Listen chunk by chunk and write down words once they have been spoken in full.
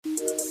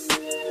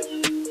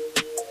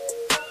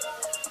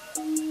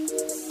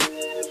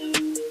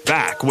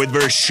back with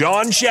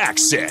Vershawn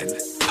Jackson,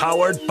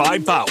 powered by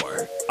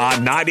Bauer,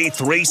 on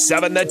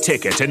 93.7 The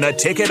Ticket and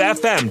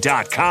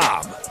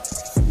theticketfm.com.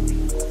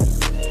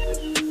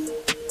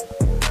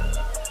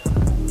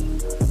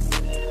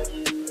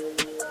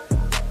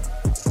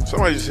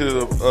 Somebody just hit it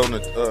up on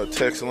the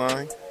text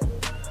line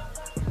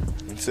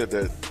and said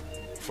that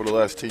for the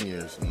last 10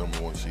 years, the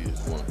number one seed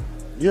is won.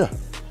 Yeah.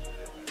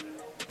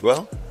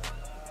 Well,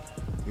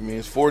 I mean,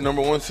 it's 4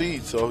 number one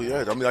seeds. So,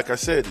 yeah, I mean, like I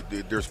said,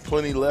 there's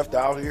plenty left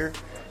out here.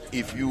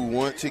 If you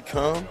want to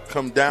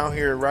come down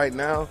here right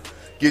now,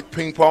 get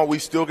ping pong. We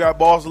still got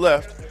balls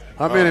left.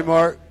 How many,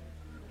 Mark?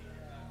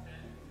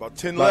 About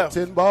 10 About left.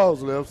 10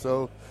 balls left.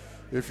 So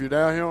if you're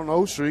down here on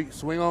O Street,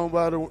 swing on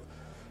by the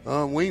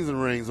Wings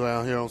and Rings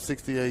around here on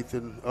 68th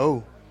and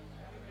O.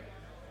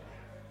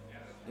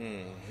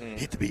 Mm-hmm.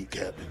 Hit the beat,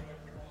 Captain.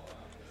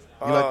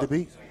 You like the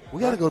beat?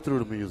 We got to go through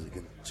the music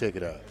and check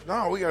it out.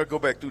 No, we got to go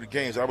back through the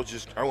games. I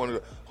wanted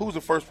to. Who was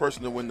the first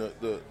person to win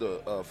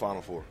the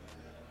Final Four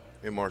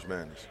in March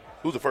Madness?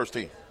 Who's the first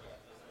team?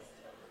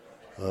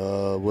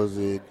 Was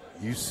it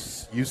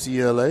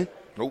UCLA?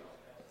 Nope.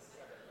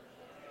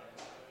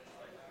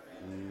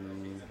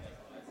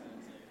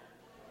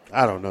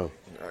 I don't know.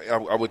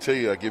 I would tell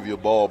you I'd give you a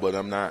ball, but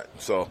I'm not.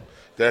 So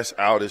that's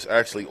out. It's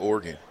actually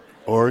Oregon.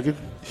 Oregon?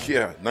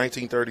 Yeah,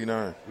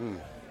 1939.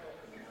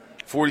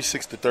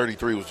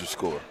 46-33 was the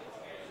score.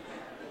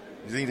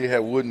 You think they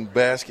had wooden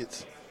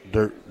baskets?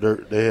 Dirt.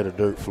 They had a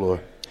dirt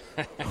floor.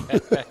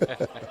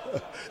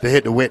 They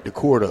had to wet the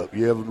court up.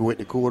 You ever wet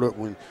the court up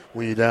when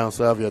you're down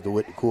south? You have to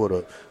wet the court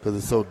up because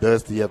it's so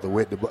dusty. You have to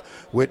wet the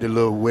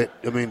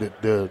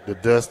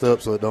dust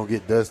up so it don't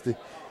get dusty.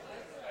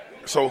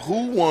 So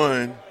who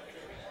won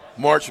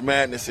March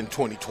Madness in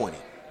 2020?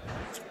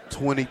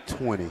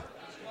 2020.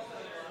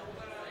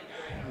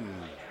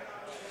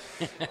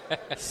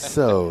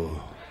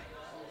 So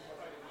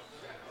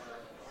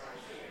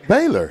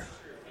Baylor.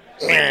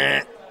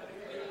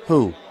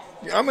 Who?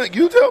 I mean,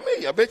 you tell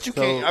me. I bet you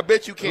can't. I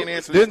bet you can't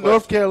answer this question. Didn't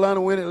North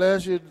Carolina win it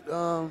last year?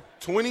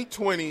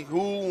 2020.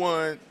 Who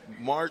won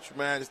March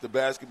Madness, the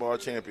basketball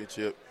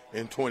championship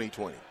in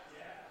 2020?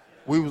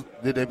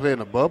 Did they play in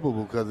the bubble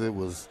because it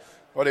was?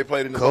 Oh, they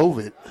played in the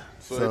COVID. Bubble.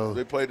 So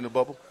they played in the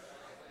bubble.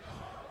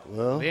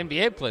 Well, the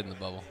NBA played in the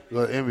bubble.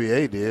 Well, the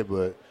NBA did,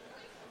 but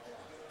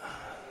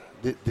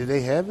did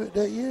they have it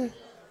that year?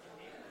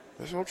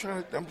 That's what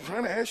I'm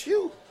trying to ask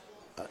you.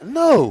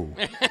 No.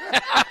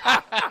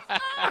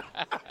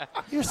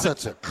 You're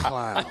such a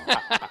clown.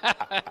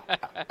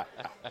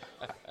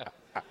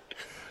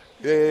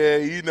 Yeah,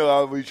 you know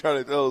I'll be trying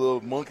to throw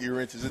little monkey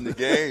wrenches in the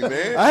game,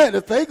 man. I had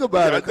to think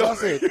about it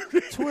because I said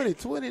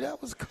 2020,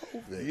 that was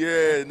COVID.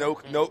 Yeah,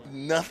 no,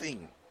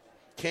 nothing.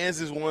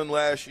 Kansas won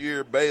last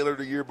year, Baylor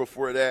the year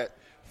before that.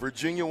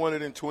 Virginia won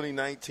it in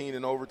 2019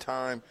 in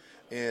overtime,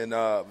 and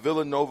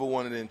Villanova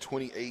won it in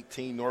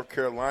 2018. North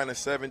Carolina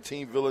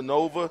 17,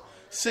 Villanova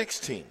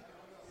 16.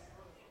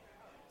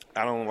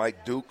 I don't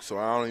like Duke, so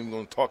I don't even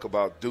going to talk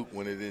about Duke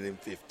winning it in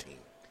 15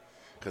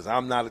 because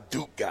I'm not a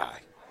Duke guy.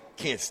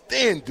 Can't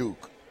stand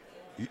Duke.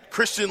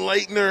 Christian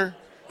Laettner.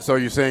 So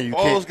you're saying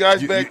those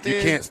guys back then?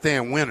 You can't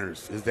stand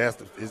winners. Is that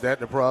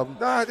the problem?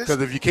 Nah,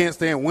 because if you can't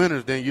stand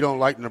winners, then you don't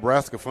like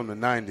Nebraska from the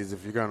 90s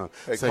if you're going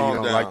to say you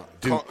don't like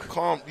Duke.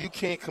 Calm. You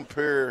can't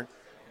compare.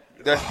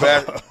 That's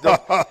bad.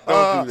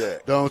 Don't do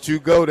that. Don't you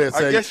go there.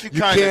 Say, I guess you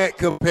can't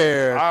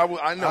compare.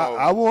 I know.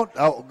 I want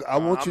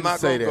you to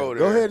say that. Go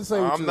ahead and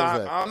say what you're going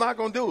to say. I'm not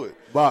going to do it.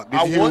 Bach,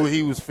 did you hear what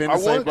he was finna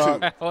say,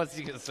 Bach? What's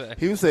he going to say?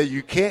 He was saying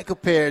you can't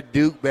compare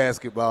Duke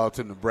basketball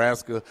to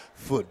Nebraska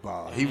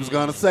football. He was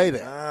going to say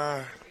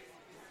that.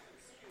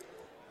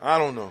 I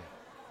don't know.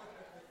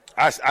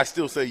 I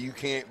still say you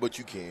can't, but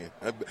you can.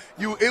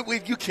 You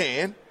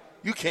can.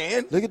 You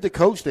can. Look at the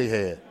coach they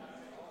had.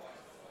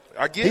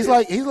 I get he's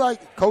it. He's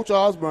like Coach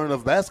Osborne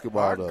of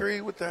basketball. I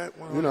agree with that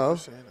 100%. You know,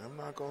 I'm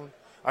not going.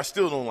 I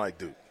still don't like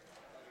Duke.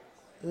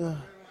 Yeah.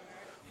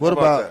 What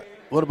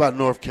about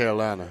North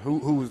Carolina? Who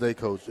was they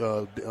coach?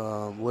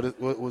 What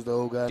was the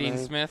old guy name?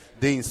 Dean Smith.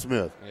 Dean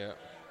Smith. Yeah.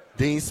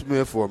 Dean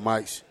Smith or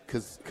Mike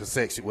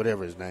Kasek,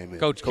 whatever his name is.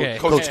 Coach K.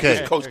 Coach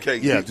K. Coach K.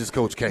 Yeah, just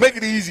Coach K. Make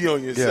it easy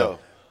on yourself.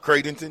 Yeah.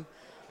 Creighton.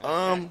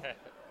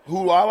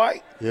 Who I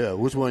like? Yeah,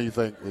 which one you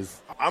think is?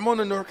 I'm on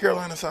the North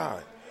Carolina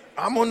side.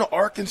 I'm on the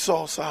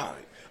Arkansas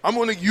side. I'm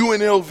on the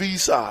UNLV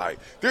side.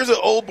 There's a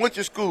whole bunch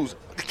of schools.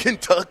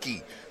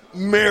 Kentucky,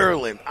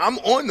 Maryland. I'm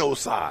on those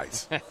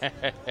sides.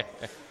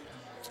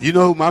 You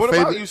know who my favorite?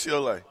 What about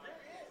UCLA?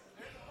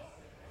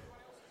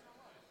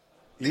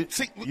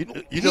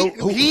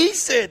 He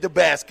said the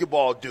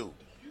basketball dude.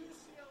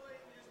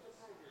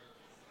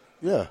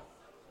 Yeah.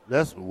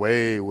 That's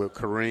way with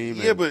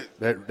Kareem. Yeah, but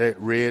that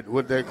red.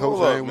 What that coach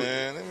hold name? Up,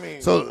 man. I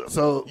mean, so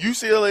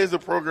UCLA is a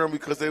program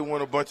because they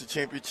won a bunch of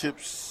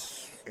championships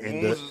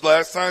When was the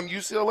last time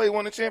UCLA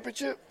won a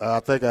championship? I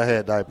think I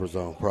had diapers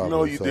on, probably.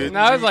 No, you didn't.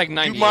 No, it was like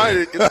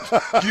 98.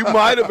 You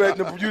might have at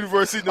the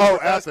University of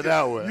Nebraska. After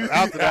that one.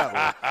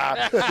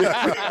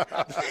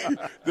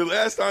 The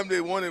last time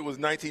they won it was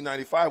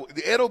 1995.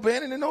 The Ed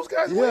O'Bannon and those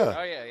guys Yeah. won.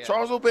 Oh, yeah.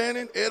 Charles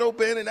O'Bannon, Ed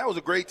O'Bannon, that was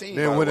a great team.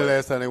 Then when the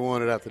last time they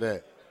won it after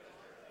that?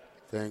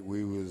 I think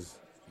we was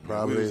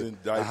probably in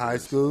in high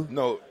school.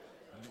 No,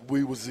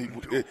 we was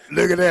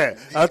Look at that.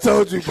 I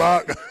told you,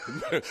 Bach.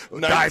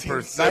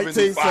 Diapers.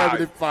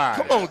 1975.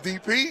 Come on,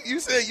 DP. You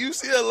said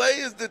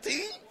UCLA is the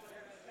team?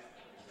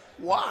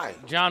 Why?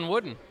 John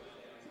Wooden.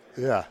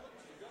 Yeah.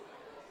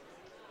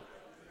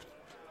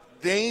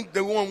 They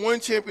won one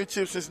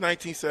championship since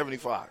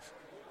 1975.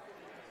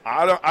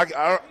 I don't.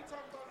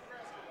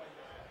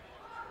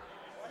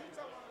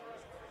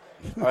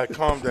 All right,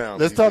 calm down.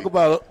 Let's DP. talk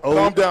about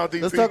Calm down,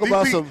 DP. Let's talk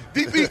about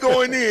DP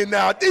going in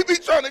now.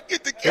 DP trying to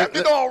get the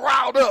captain all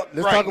riled up.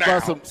 Let's talk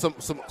about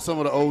some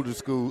of the older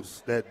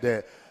schools that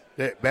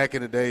back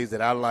in the days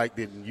that I liked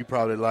and you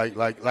probably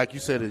like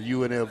you said the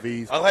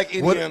UNLVs. I like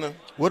Indiana.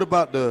 What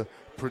about the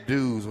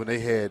Purdue's when they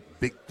had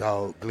big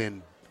dog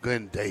Glenn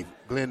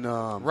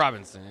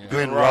Robinson? Yeah.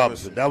 Glenn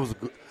Robinson. That was a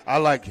good. I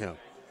liked him.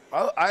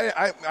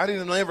 I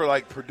didn't ever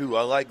like Purdue.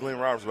 I like Glenn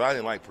Robinson, but I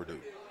didn't like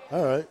Purdue.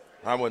 All right.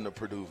 I wasn't a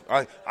Purdue.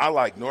 I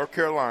like North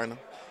Carolina,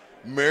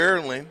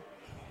 Maryland,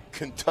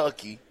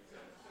 Kentucky.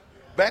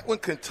 Back when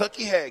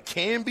Kentucky had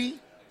Canby,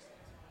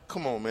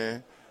 come on,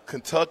 man.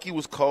 Kentucky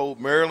was cold.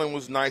 Maryland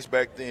was nice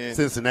back then.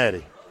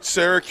 Cincinnati.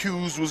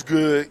 Syracuse was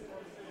good.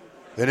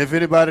 And if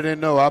anybody didn't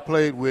know, I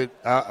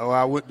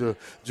went to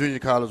junior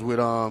college with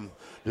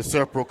the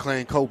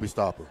self-proclaimed Kobe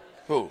stopper.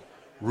 Who?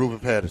 Reuben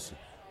Patterson.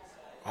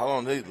 How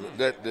long did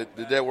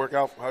that work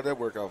out? How'd that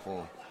work out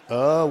for him?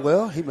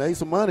 Well, he made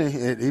some money.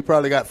 And he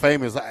probably got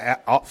famous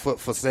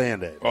for saying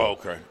that. Oh,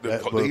 okay.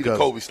 He's the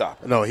Kobe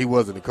stopper. No, he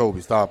wasn't the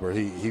Kobe stopper.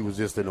 He was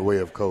just in the way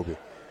of Kobe.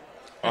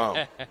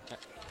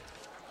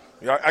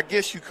 Yeah, I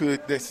guess you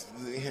could. The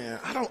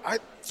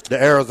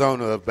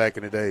Arizona of back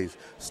in the days,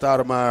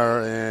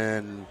 Stoudemire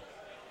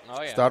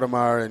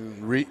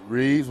and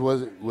Reeves,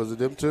 was it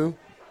them two?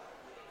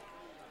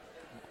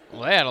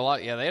 Well, they had a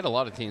lot. Yeah, they had a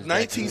lot of teams.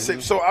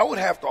 1960. So I would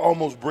have to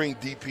almost bring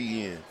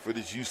DP in for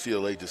this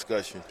UCLA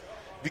discussion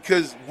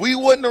because we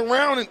wasn't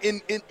around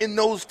in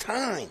those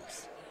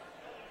times,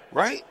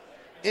 right?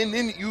 And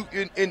then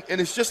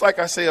and it's just like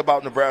I say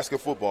about Nebraska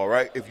football,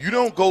 right? If you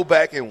don't go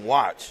back and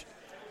watch,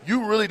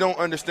 you really don't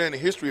understand the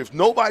history. If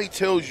nobody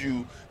tells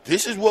you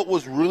this is what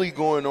was really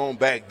going on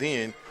back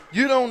then,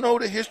 you don't know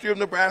the history of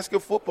Nebraska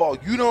football.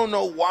 You don't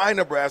know why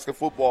Nebraska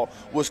football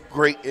was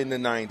great in the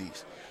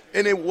 90s.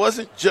 And it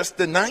wasn't just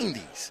the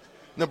 90s.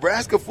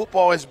 Nebraska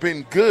football has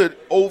been good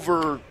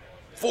over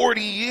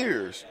 40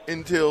 years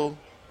until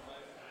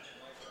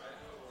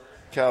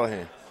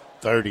Callahan.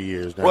 30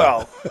 years now.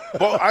 Well,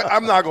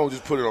 I'm not going to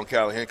just put it on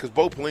Callahan because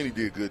Bo Pelini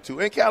did good too.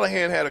 And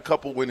Callahan had a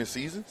couple winning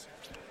seasons.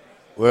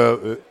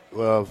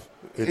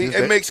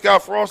 It makes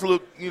Scott Frost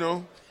look,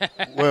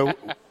 Well,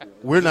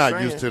 we're not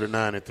used to the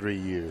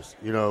 9-3 years.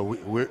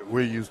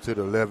 We're used to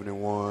the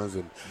 11-1s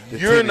and the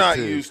You're 10-2. not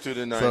used to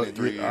the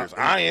 9-3 years.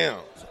 I am.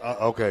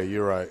 Okay,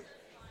 you're right.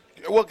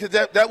 Well,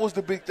 because that was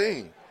the big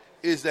thing,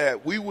 is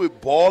that we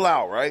would ball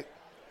out, right?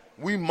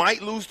 We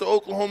might lose to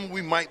Oklahoma.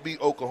 We might beat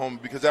Oklahoma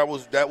because that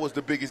was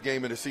the biggest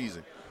game of the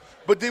season.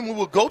 But then we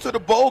would go to the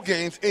bowl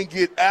games and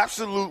get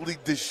absolutely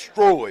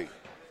destroyed.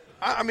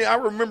 I mean, I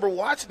remember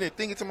watching it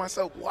thinking to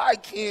myself, why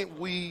can't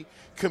we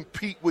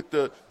compete with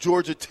the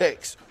Georgia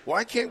Techs?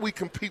 Why can't we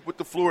compete with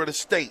the Florida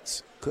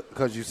States?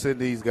 Because you send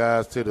these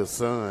guys to the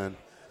sun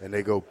and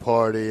they go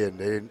party and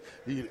they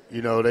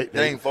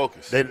ain't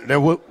focused.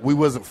 We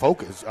wasn't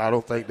focused. I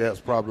don't think that's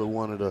probably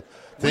one of the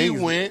things. We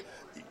went.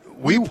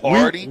 We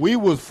partied. We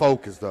was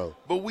focused though.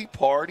 But we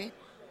partied.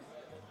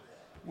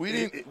 We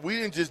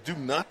didn't just do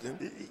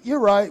nothing.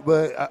 You're right,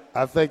 but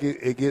I think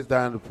it gets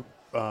down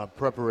to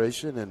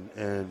preparation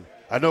and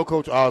I know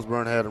Coach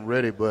Osborne had them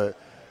ready, but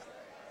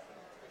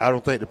I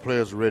don't think the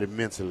players are ready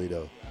mentally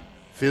though.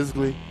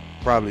 Physically,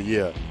 probably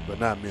yeah, but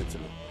not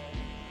mentally.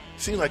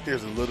 Seems like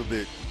there's a little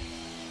bit.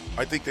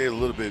 I think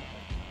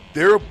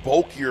they're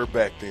bulkier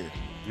back then.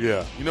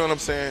 Yeah. You know what I'm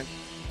saying?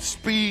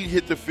 Speed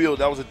hit the field.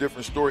 That was a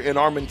different story. And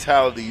our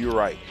mentality, you're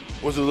right,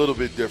 was a little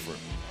bit different.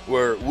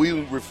 Where we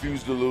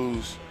refused to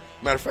lose.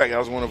 Matter of fact, that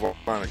was one of our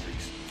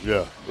monikers.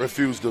 Yeah.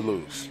 Refused to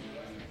lose.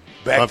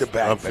 Back to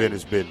back.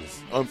 Unfinished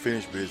business.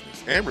 Unfinished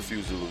business. And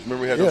refused to lose.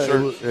 Remember we had those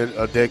shirts? It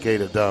was a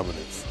decade of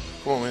dominance.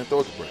 Come on, man. Throw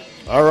it to break.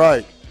 All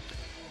right.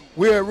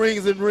 We're at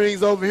Rings and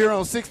Rings over here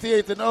on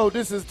 68th and O.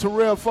 This is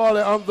Terrell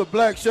Farley. I'm the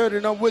black shirt,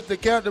 and I'm with the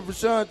captain,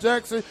 Rashawn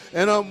Jackson,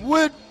 and I'm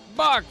with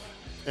Bach.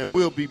 And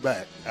we'll be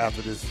back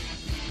after this.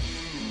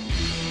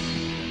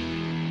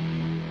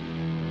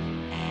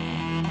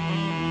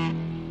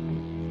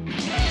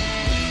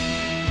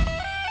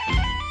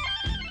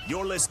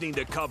 You're listening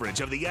to coverage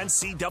of the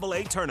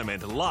NCAA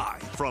tournament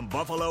live from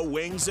Buffalo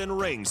Wings and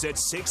Rings at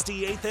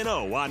 68th and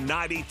O on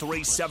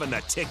 93.7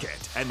 The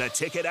Ticket and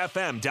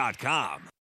theticketfm.com.